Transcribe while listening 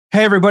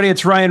Hey, everybody,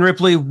 it's Ryan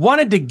Ripley.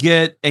 Wanted to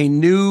get a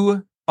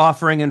new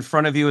offering in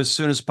front of you as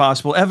soon as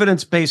possible,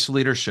 evidence-based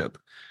leadership.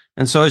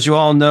 And so, as you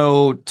all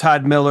know,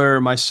 Todd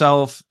Miller,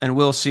 myself, and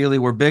Will Seeley,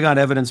 we're big on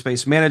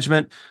evidence-based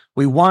management.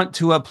 We want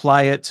to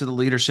apply it to the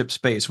leadership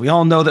space. We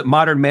all know that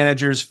modern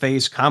managers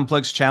face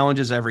complex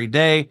challenges every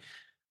day.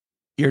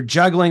 You're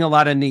juggling a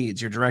lot of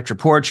needs, your direct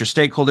reports, your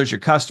stakeholders, your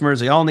customers,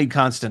 they all need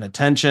constant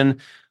attention.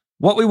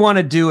 What we want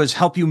to do is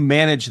help you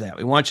manage that.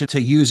 We want you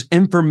to use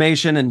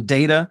information and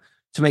data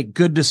to make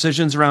good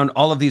decisions around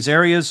all of these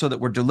areas so that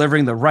we're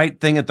delivering the right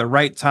thing at the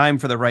right time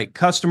for the right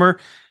customer.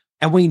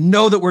 And we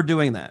know that we're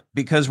doing that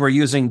because we're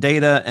using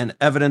data and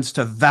evidence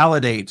to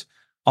validate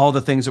all the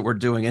things that we're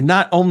doing. And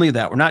not only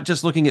that, we're not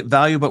just looking at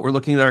value, but we're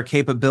looking at our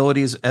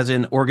capabilities as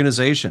an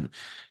organization.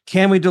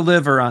 Can we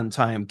deliver on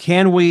time?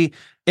 Can we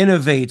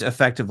innovate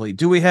effectively?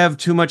 Do we have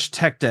too much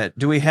tech debt?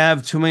 Do we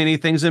have too many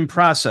things in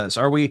process?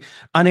 Are we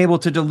unable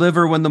to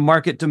deliver when the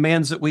market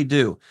demands that we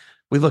do?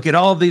 We look at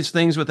all of these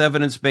things with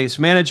evidence-based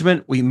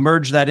management. We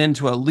merge that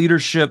into a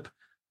leadership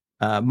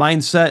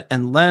mindset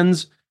and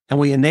lens, and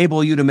we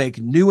enable you to make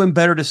new and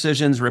better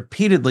decisions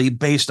repeatedly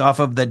based off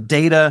of the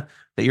data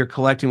that you're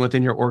collecting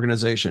within your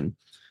organization.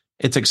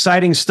 It's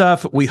exciting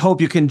stuff. We hope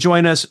you can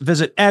join us.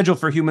 Visit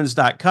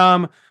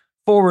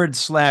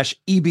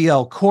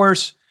agileforhumans.com/EBL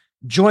course.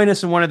 Join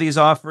us in one of these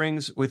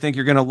offerings. We think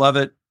you're going to love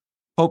it.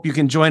 Hope you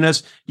can join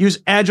us. Use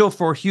Agile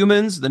for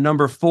Humans, the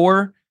number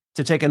 4,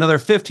 to take another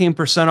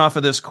 15% off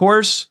of this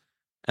course.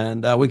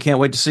 And we can't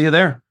wait to see you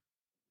there.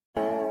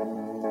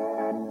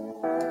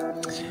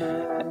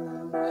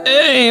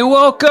 Hey,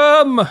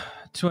 welcome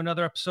to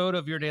another episode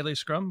of Your Daily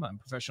Scrum. I'm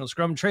professional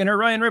Scrum trainer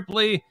Ryan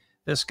Ripley.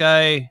 This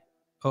guy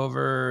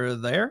over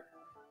there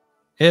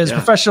is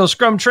professional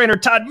Scrum trainer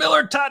Todd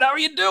Miller. Todd, how are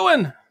you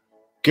doing?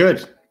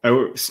 Good.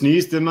 I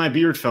sneezed and my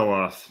beard fell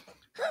off.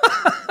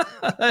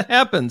 That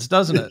happens,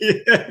 doesn't it?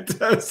 Yeah, it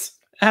does.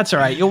 That's all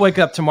right. You'll wake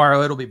up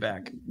tomorrow. It'll be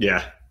back.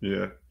 Yeah.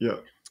 Well,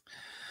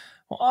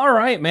 all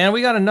right, man.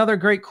 We got another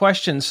great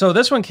question. So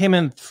this one came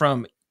in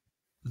from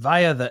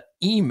via the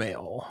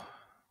email.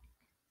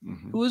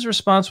 Who is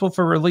responsible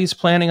for release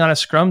planning on a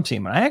Scrum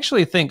team? And I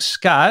actually think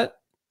Scott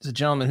is the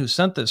gentleman who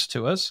sent this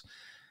to us.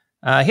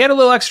 He had a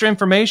little extra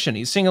information.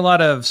 He's seeing a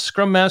lot of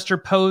Scrum Master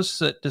posts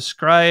that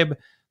describe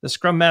the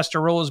Scrum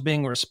Master role as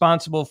being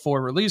responsible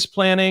for release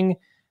planning.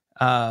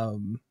 But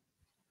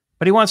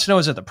he wants to know,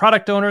 is it the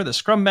product owner, the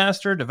Scrum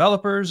Master,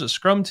 developers, a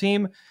Scrum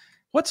team?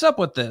 What's up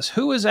with this?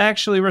 Who is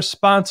actually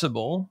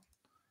responsible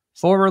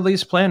for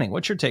release planning?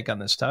 What's your take on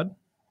this, Todd?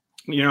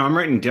 I'm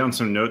writing down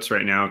some notes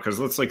right now because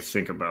let's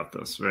think about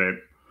this, right?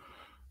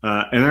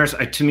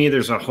 And to me,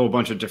 there's a whole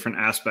bunch of different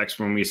aspects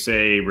when we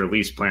say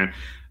release plan.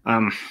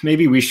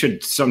 Maybe we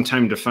should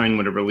sometime define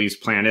what a release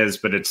plan is,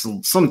 but it's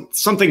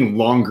something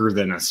longer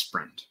than a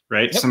sprint,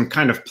 right? Yep. Some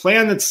kind of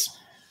plan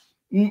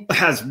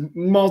has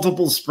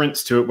multiple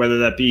sprints to it, whether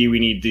that be we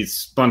need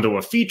this bundle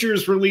of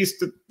features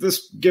released at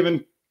this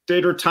given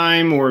date or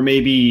time, or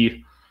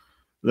maybe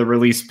the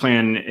release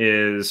plan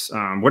is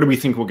what do we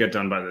think will get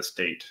done by this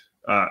date?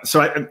 Is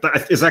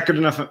that good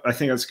enough? I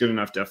think that's good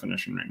enough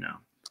definition right now.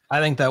 I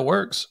think that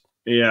works.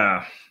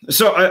 Yeah.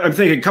 So I'm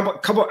thinking a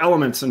couple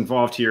elements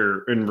involved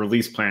here in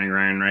release planning,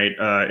 Ryan, right?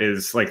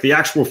 Is like the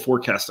actual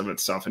forecast of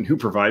itself and who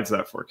provides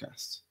that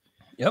forecast.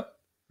 Yep.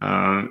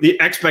 The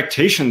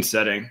expectation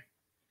setting,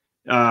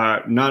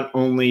 not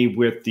only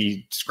with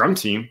the Scrum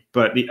team,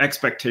 but the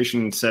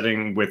expectation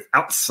setting with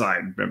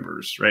outside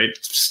members, right?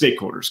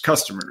 Stakeholders,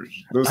 customers.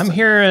 I'm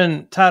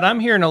hearing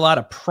a lot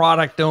of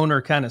product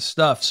owner kind of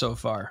stuff so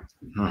far.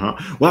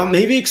 Well,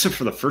 maybe except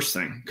for the first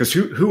thing, because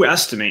who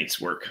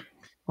estimates work?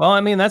 Well,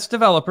 I mean, that's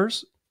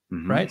developers,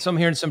 right? So I'm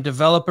hearing some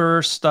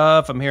developer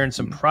stuff. I'm hearing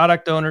some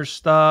product owner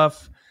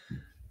stuff.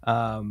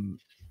 I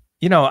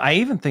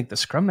even think the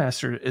Scrum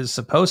Master is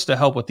supposed to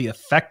help with the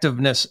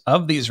effectiveness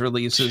of these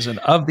releases and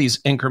of these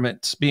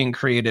increments being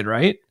created,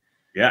 right?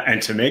 Yeah,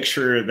 and to make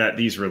sure that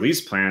these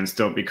release plans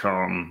don't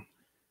become,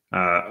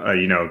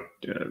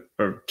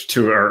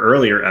 to our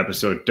earlier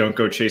episode, don't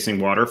go chasing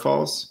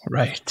waterfalls.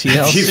 Right,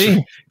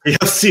 TLC.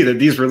 TLC, that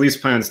these release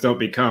plans don't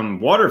become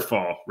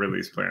waterfall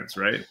release plans,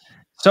 right?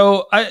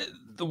 So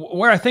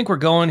where I think we're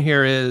going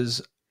here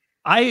is,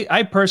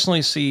 I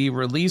personally see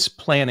release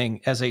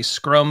planning as a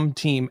Scrum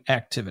team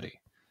activity,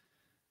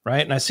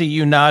 right? And I see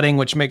you nodding,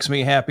 which makes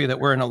me happy that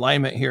we're in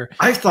alignment here.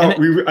 I thought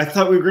we were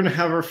going to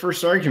have our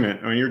first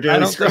argument on your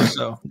daily Scrum. I don't think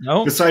so.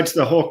 No. Besides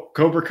the whole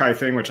Cobra Kai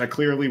thing, which I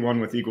clearly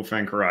won with Eagle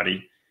Fang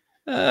Karate.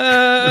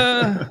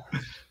 But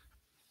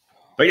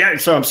yeah,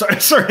 so I'm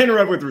sorry to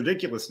interrupt with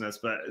ridiculousness,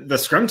 but the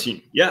Scrum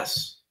team,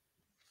 yes.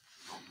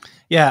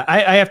 Yeah,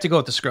 I have to go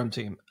with the Scrum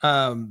team.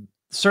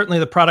 Certainly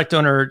the product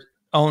owner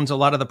owns a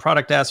lot of the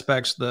product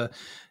aspects,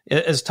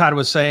 as Todd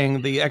was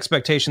saying, the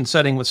expectation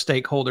setting with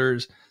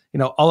stakeholders,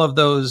 all of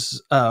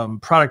those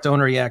product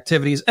ownery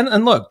activities.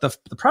 And look, the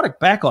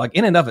product backlog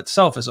in and of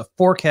itself is a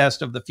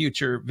forecast of the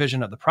future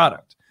vision of the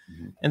product.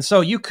 Mm-hmm. And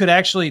so you could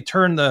actually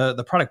turn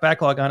the product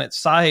backlog on its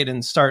side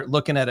and start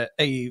looking at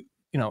an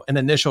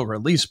initial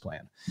release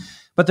plan.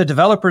 but the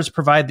developers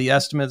provide the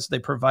estimates. They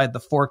provide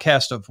the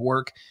forecast of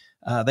work.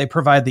 They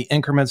provide the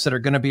increments that are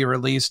going to be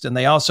released. And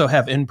they also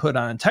have input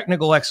on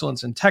technical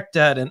excellence and tech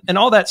debt and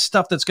all that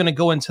stuff that's going to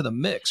go into the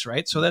mix,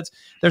 right? So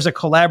there's a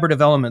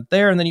collaborative element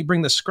there. And then you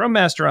bring the Scrum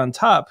Master on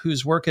top,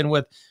 who's working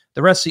with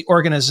the rest of the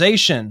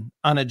organization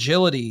on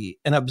agility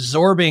and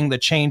absorbing the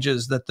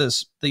changes that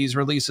these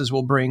releases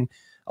will bring,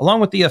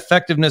 along with the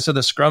effectiveness of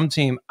the Scrum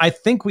team. I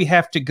think we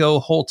have to go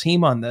whole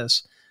team on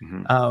this.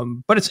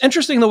 But it's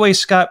interesting the way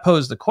Scott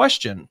posed the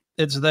question.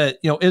 It's that,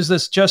 is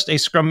this just a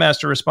Scrum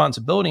Master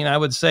responsibility? And I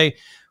would say,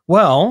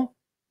 well,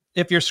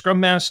 if your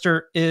Scrum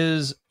Master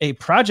is a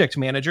project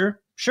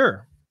manager,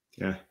 sure.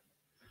 Yeah.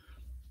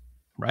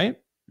 Right?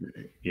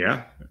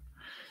 Yeah.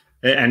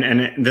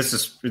 And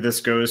this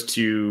goes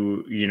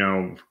to,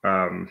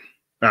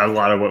 a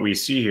lot of what we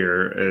see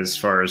here as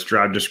far as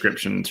job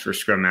descriptions for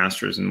Scrum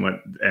Masters and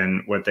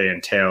what they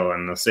entail.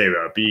 And they'll say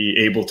about be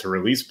able to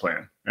release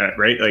plan,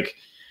 right? Like,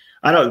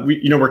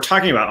 we're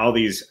talking about all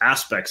these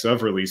aspects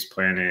of release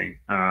planning,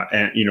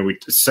 and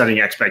setting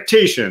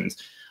expectations,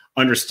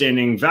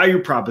 understanding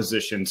value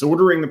propositions,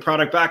 ordering the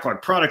product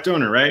backlog, product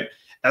owner, right?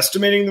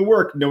 Estimating the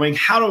work, knowing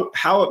how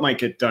it might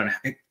get done,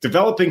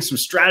 developing some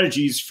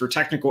strategies for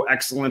technical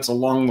excellence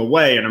along the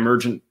way, and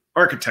emergent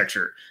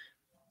architecture.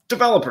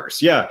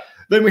 Developers, yeah.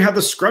 Then we have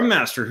the Scrum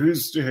Master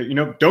who's,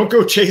 don't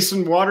go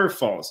chasing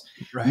waterfalls,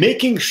 right.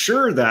 Making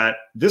sure that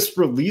this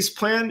release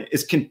plan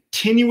is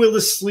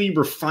continuously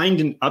refined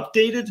and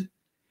updated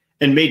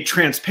and made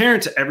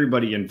transparent to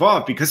everybody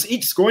involved, because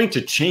it's going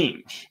to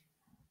change.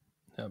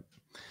 Yep.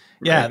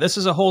 Yeah, this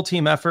is a whole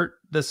team effort.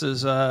 This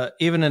is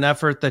even an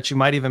effort that you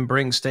might even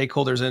bring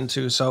stakeholders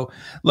into. So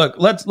look,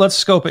 let's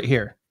scope it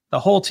here. The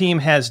whole team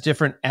has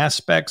different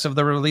aspects of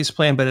the release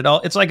plan, but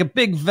it's like a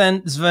big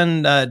Venn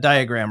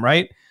diagram,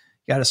 right?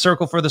 You got a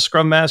circle for the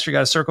Scrum Master, you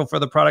got a circle for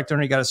the product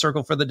owner, you got a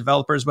circle for the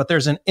developers, but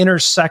there's an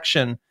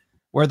intersection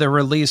where the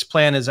release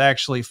plan is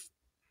actually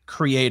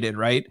created,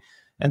 right?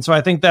 And so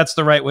I think that's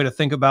the right way to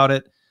think about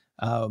it.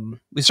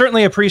 We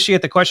certainly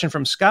appreciate the question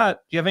from Scott.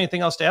 Do you have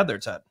anything else to add there,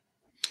 Ted?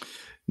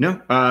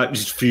 No,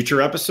 just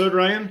future episode,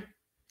 Ryan.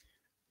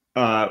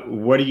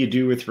 What do you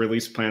do with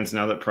release plans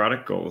now that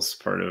product goals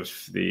part of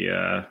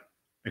the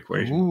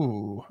equation?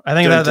 Ooh, I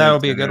think that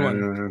would be a good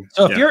one.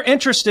 So if you're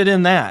interested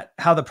in that,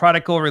 how the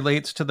product goal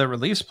relates to the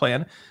release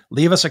plan,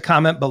 leave us a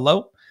comment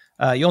below.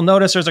 You'll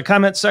notice there's a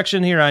comment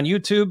section here on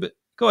YouTube.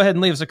 Go ahead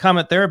and leave us a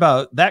comment there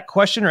about that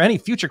question or any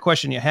future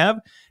question you have.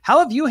 How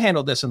have you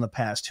handled this in the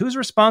past? Who's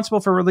responsible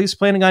for release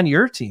planning on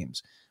your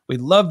teams?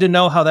 We'd love to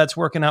know how that's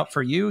working out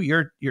for you.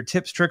 Your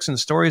tips, tricks, and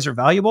stories are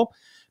valuable.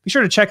 Be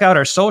sure to check out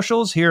our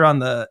socials here on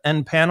the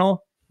end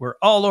panel. We're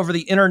all over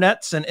the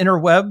internets and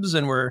interwebs,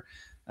 and we're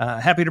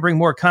happy to bring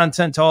more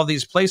content to all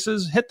these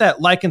places. Hit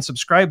that like and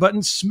subscribe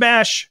button.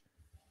 Smash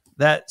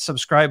that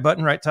subscribe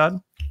button, right,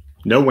 Todd?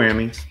 No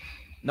whammies.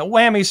 No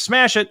whammies.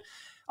 Smash it.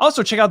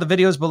 Also, check out the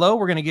videos below.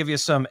 We're going to give you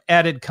some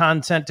added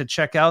content to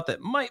check out that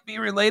might be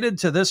related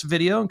to this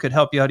video and could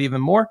help you out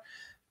even more.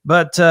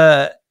 But,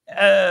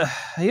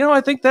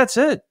 I think that's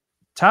it.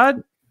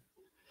 Todd?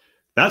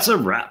 That's a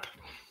wrap.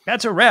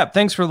 That's a wrap.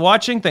 Thanks for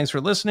watching. Thanks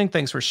for listening.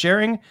 Thanks for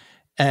sharing.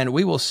 And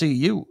we will see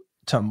you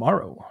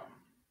tomorrow.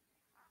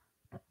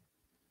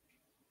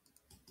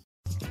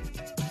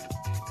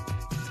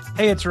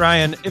 Hey, it's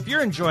Ryan. If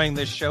you're enjoying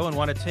this show and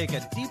want to take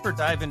a deeper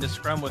dive into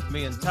Scrum with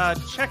me and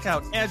Todd, check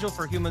out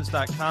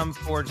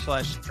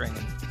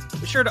agileforhumans.com/training.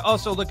 Be sure to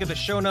also look at the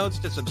show notes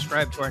to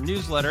subscribe to our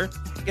newsletter,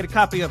 get a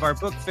copy of our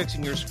book,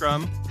 Fixing Your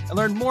Scrum, and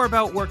learn more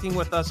about working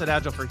with us at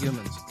Agile for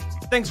Humans.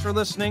 Thanks for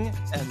listening,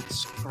 and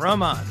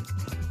Scrum on.